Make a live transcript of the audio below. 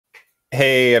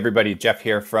Hey everybody, Jeff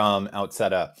here from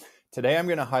Outseta. Today I'm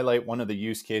going to highlight one of the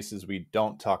use cases we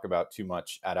don't talk about too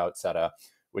much at Outseta,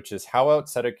 which is how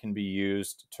Outseta can be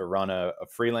used to run a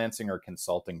freelancing or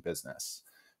consulting business.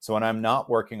 So when I'm not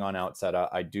working on Outseta,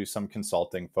 I do some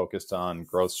consulting focused on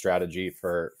growth strategy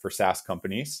for SaaS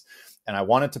companies. And I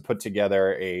wanted to put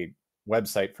together a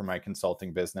website for my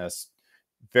consulting business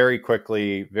very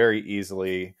quickly, very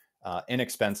easily,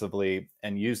 inexpensively,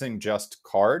 and using just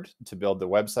Carrd to build the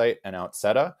website and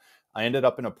Outseta, I ended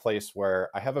up in a place where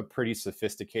I have a pretty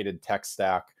sophisticated tech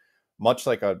stack, much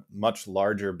like a much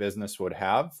larger business would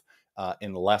have,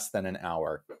 in less than an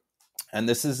hour. And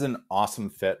this is an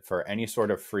awesome fit for any sort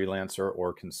of freelancer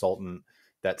or consultant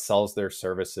that sells their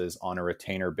services on a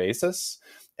retainer basis.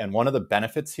 And one of the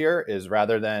benefits here is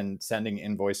rather than sending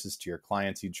invoices to your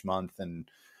clients each month and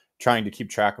trying to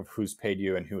keep track of who's paid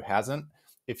you and who hasn't,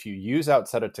 if you use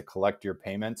Outseta to collect your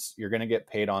payments, you're going to get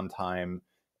paid on time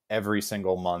every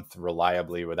single month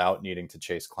reliably without needing to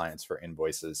chase clients for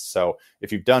invoices. So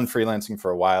if you've done freelancing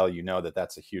for a while, you know that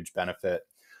that's a huge benefit.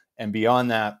 And beyond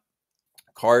that,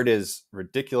 Carrd is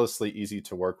ridiculously easy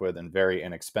to work with and very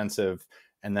inexpensive.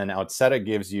 And then Outseta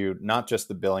gives you not just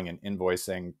the billing and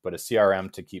invoicing, but a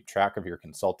CRM to keep track of your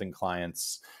consulting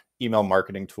clients, email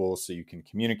marketing tools so you can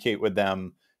communicate with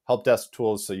them, help desk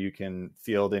tools so you can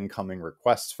field incoming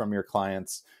requests from your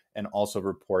clients, and also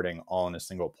reporting all in a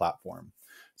single platform.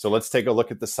 So let's take a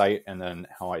look at the site and then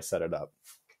how I set it up.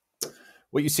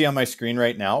 What you see on my screen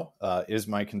right now is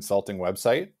my consulting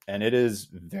website, and it is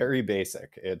very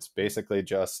basic. It's basically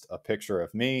just a picture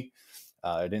of me.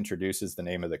 It introduces the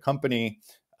name of the company.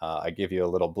 I give you a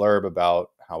little blurb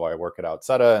about how I work at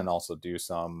Outseta and also do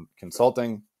some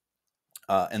consulting.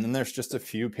 And then there's just a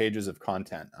few pages of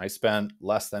content. I spent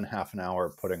less than half an hour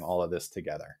putting all of this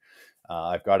together.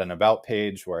 I've got an about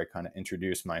page where I kind of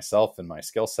introduce myself and my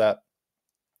skill set.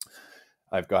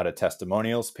 I've got a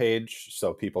testimonials page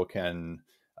so people can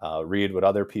read what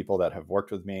other people that have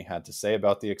worked with me had to say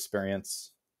about the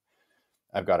experience.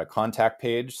 I've got a contact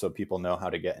page so people know how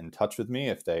to get in touch with me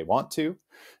if they want to.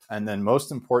 And then most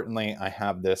importantly, I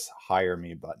have this hire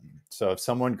me button. So if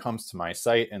someone comes to my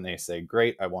site and they say,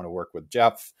 great, I want to work with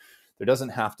Jeff, there doesn't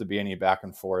have to be any back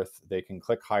and forth. They can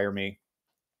click hire me.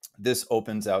 This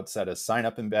opens Outseta's sign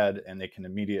up embed and they can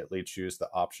immediately choose the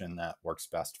option that works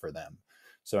best for them.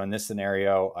 So in this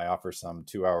scenario, I offer some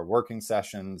 2-hour working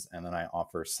sessions, and then I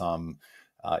offer some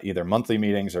either monthly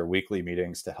meetings or weekly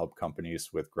meetings to help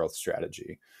companies with growth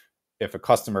strategy. If a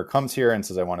customer comes here and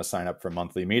says, I want to sign up for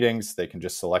monthly meetings, they can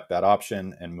just select that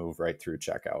option and move right through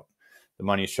checkout. The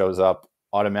money shows up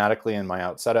automatically in my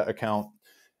Outseta account,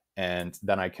 and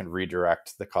then I can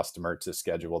redirect the customer to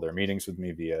schedule their meetings with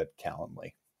me via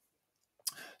Calendly.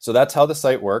 So that's how the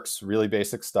site works, really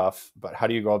basic stuff, but how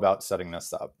do you go about setting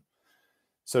this up?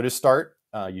 So to start,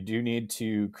 you do need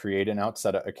to create an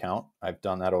Outseta account. I've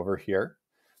done that over here.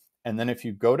 And then if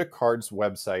you go to Carrd's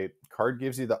website, Carrd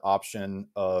gives you the option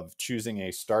of choosing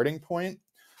a starting point,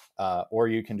 or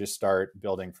you can just start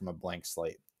building from a blank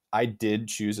slate. I did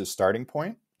choose a starting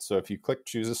point. So if you click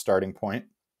choose a starting point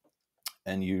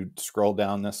and you scroll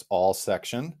down this all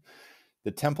section,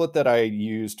 the template that I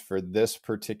used for this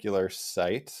particular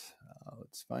site,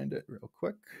 let's find it real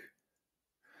quick,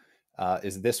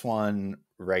 is this one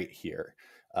right here.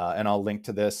 And I'll link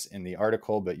to this in the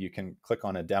article, but you can click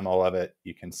on a demo of it.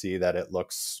 You can see that it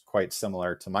looks quite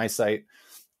similar to my site.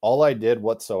 All I did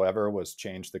whatsoever was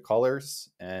change the colors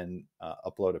and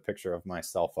upload a picture of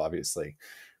myself, obviously.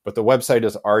 But the website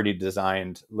is already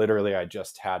designed. Literally, I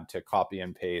just had to copy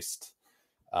and paste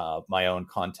my own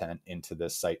content into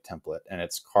this site template, and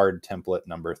it's Carrd template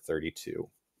number 32.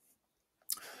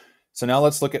 So now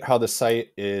let's look at how the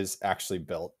site is actually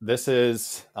built. This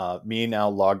is me now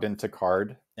logged into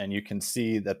Carrd, and you can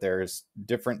see that there's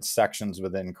different sections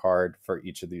within Carrd for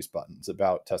each of these buttons: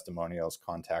 about, testimonials,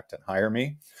 contact, and hire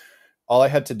me. All I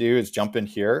had to do is jump in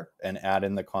here and add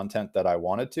in the content that I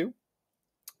wanted to,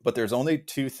 but there's only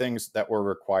 2 things that were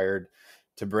required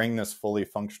to bring this fully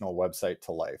functional website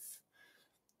to life.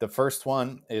 The first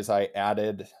one is I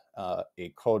added a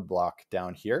code block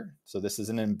down here. So this is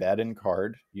an embed in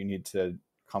Carrd. You need to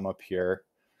come up here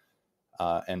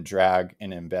and drag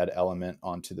an embed element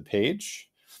onto the page.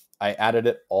 I added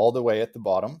it all the way at the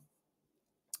bottom,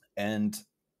 and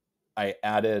I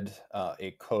added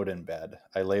a code embed.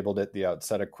 I labeled it the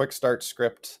Outseta Quick Start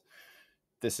script.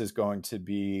 This is going to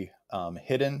be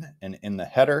hidden and in the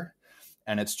header,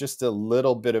 and it's just a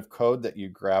little bit of code that you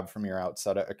grab from your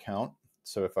Outseta account.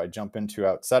 So if I jump into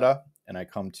Outseta and I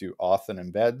come to auth and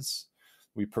embeds,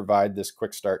 we provide this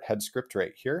quick start head script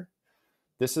right here.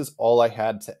 This is all I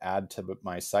had to add to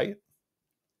my site.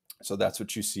 So that's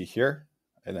what you see here.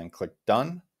 I then click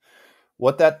done.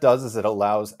 What that does is it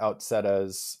allows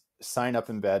Outseta's sign up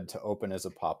embed to open as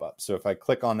a pop-up. So if I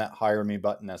click on that hire me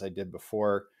button, as I did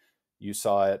before, you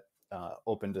saw it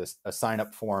opened a sign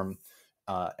up form.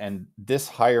 And this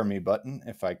hire me button,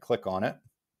 if I click on it,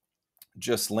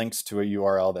 just links to a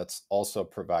URL that's also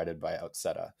provided by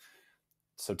Outseta.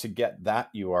 So to get that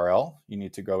URL, you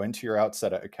need to go into your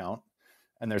Outseta account.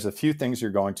 And there's a few things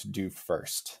you're going to do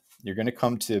first. You're going to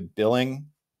come to billing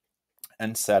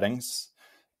and settings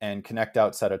and connect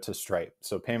Outseta to Stripe.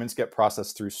 So payments get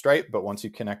processed through Stripe, but once you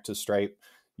connect to Stripe,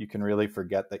 you can really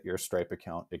forget that your Stripe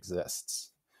account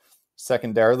exists.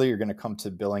 Secondarily, you're going to come to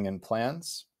billing and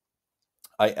plans.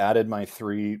 I added my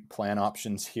 3 plan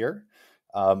options here.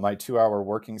 My 2-hour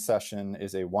working session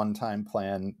is a one-time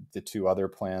plan. The 2 other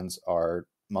plans are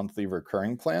monthly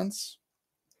recurring plans.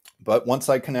 But once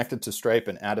I connected to Stripe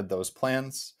and added those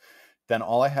plans, then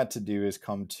all I had to do is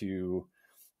come to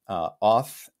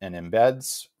auth and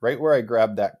embeds. Right where I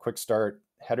grabbed that quick start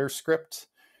header script,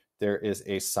 there is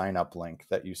a sign up link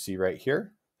that you see right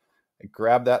here. I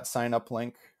grab that sign up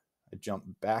link, I jump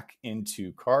back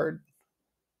into Carrd,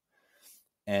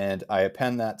 and I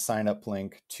append that sign up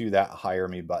link to that hire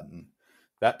me button.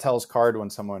 That tells Carrd when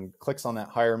someone clicks on that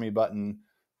hire me button,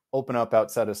 open up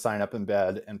Outseta sign up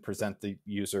embed and present the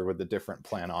user with the different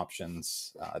plan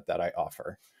options that I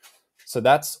offer. So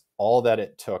that's all that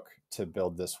it took to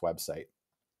build this website.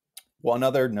 One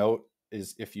other note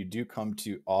is if you do come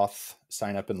to auth,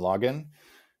 sign up and login,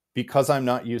 because I'm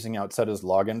not using Outseta's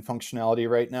login functionality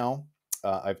right now,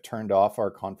 I've turned off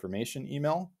our confirmation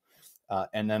email.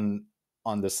 And then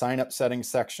on the sign up settings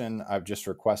section, I've just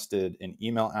requested an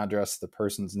email address, the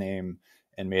person's name,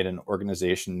 and made an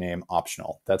organization name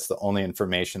optional. That's the only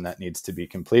information that needs to be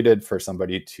completed for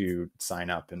somebody to sign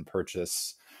up and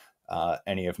purchase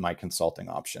any of my consulting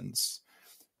options.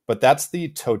 But that's the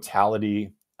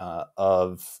totality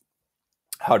of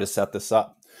how to set this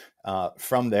up.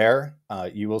 From there,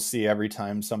 you will see every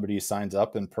time somebody signs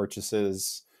up and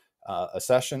purchases a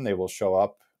session, they will show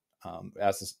up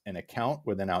as an account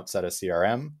within Outseta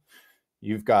CRM.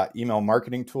 You've got email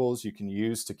marketing tools you can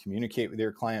use to communicate with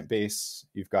your client base.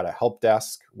 You've got a help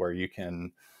desk where you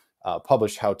can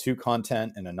publish how-to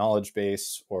content in a knowledge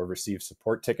base or receive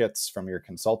support tickets from your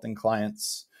consulting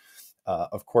clients.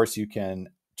 Of course, you can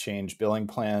change billing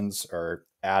plans or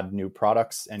add new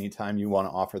products anytime you want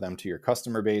to offer them to your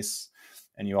customer base.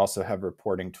 And you also have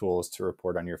reporting tools to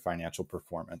report on your financial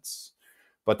performance.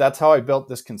 But that's how I built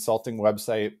this consulting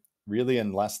website, really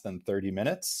in less than 30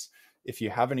 minutes. If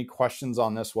you have any questions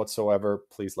on this whatsoever,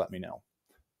 please let me know.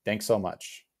 Thanks so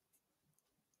much.